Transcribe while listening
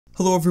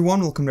Hello everyone,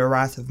 welcome to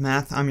Wrath of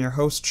Math. I'm your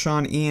host,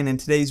 Sean Ian. In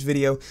today's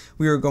video,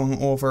 we are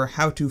going over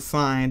how to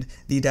find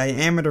the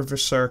diameter of a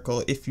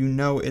circle if you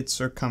know its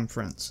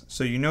circumference.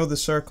 So you know the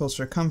circle's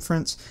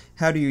circumference,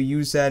 how do you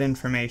use that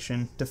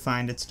information to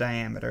find its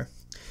diameter?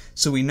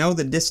 So we know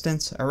the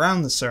distance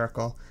around the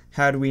circle.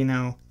 How do we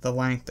know the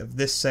length of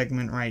this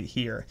segment right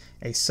here?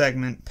 A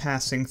segment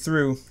passing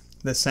through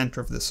the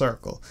center of the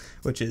circle,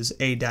 which is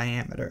a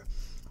diameter.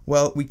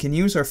 Well, we can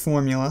use our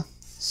formula,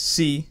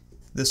 C,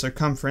 the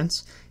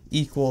circumference,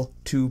 equal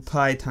to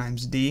pi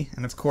times d,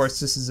 and of course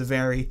this is a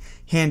very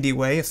handy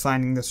way of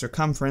finding the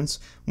circumference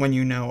when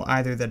you know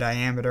either the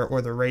diameter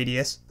or the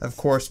radius. Of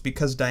course,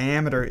 because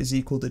diameter is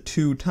equal to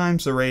 2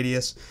 times the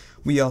radius,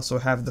 we also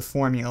have the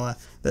formula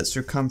that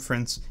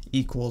circumference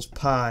equals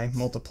pi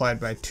multiplied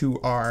by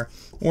 2r,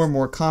 or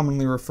more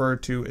commonly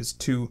referred to as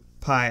 2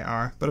 pi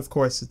r, but of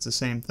course it's the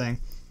same thing.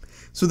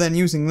 So then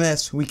using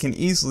this, we can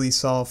easily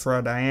solve for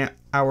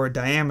our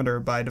diameter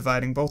by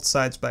dividing both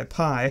sides by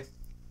pi.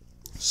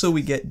 So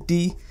we get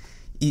d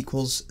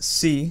equals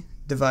c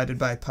divided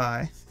by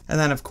pi. And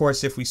then of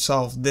course if we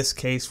solved this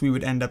case we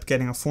would end up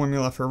getting a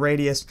formula for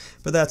radius,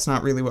 but that's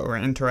not really what we're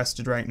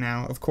interested right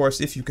now. Of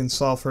course if you can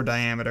solve for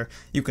diameter,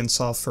 you can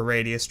solve for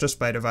radius just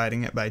by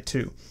dividing it by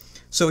 2.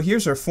 So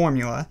here's our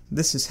formula.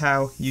 This is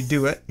how you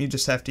do it. You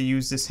just have to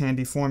use this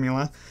handy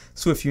formula.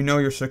 So if you know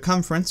your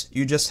circumference,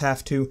 you just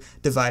have to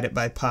divide it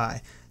by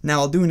pi. Now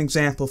I'll do an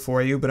example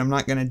for you, but I'm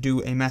not going to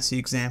do a messy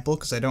example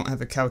because I don't have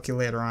a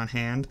calculator on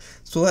hand.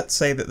 So let's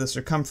say that the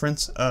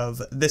circumference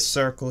of this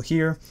circle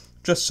here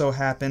just so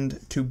happened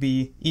to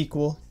be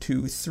equal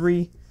to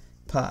 3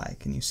 pi.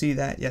 Can you see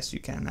that? Yes, you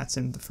can. That's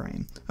in the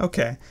frame.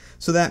 Okay,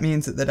 so that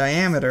means that the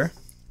diameter,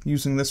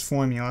 using this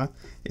formula,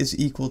 is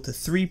equal to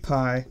 3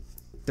 pi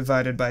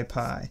divided by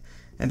pi.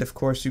 And of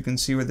course you can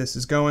see where this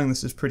is going.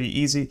 This is pretty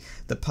easy.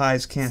 The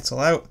pi's cancel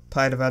out.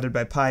 Pi divided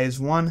by pi is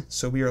 1,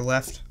 so we are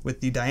left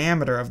with the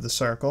diameter of the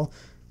circle,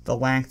 the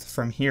length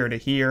from here to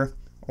here,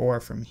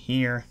 or from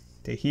here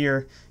to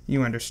here.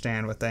 You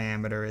understand what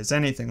diameter is,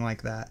 anything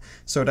like that.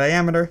 So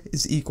diameter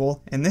is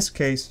equal, in this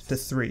case, to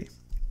 3.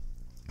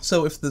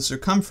 So if the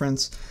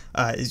circumference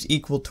is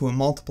equal to a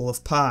multiple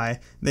of pi,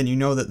 then you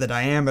know that the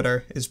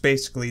diameter is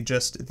basically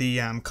just the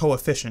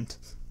coefficient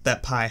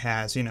that pi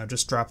has. You know,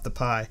 just drop the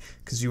pi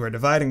because you are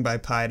dividing by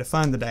pi to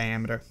find the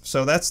diameter.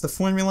 So that's the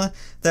formula,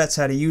 that's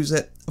how to use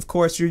it. Of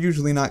course, you're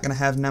usually not going to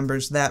have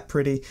numbers that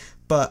pretty,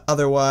 but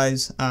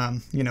otherwise,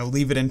 you know,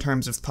 leave it in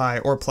terms of pi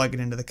or plug it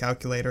into the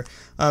calculator,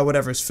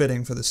 whatever's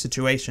fitting for the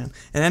situation.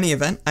 In any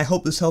event, I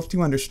hope this helped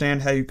you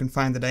understand how you can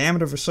find the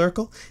diameter of a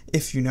circle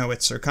if you know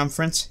its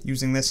circumference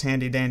using this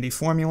handy dandy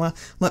formula.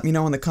 Let me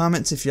know in the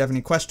comments if you have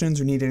any questions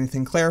or need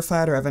anything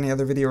clarified or have any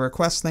other video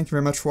requests. Thank you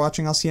very much for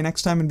watching. I'll see you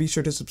next time, and be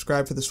sure to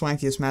subscribe for the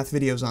swankiest math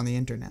videos on the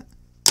internet.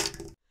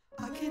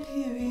 I can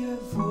hear your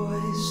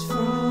voice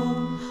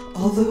from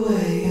all the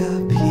way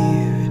up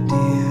here,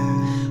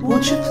 dear.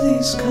 Won't you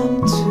please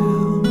come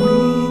to me?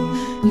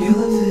 You'll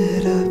have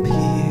it up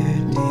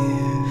here,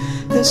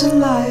 dear. There's a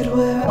light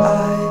where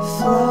I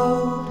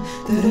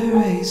float that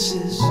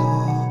erases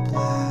all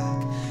black.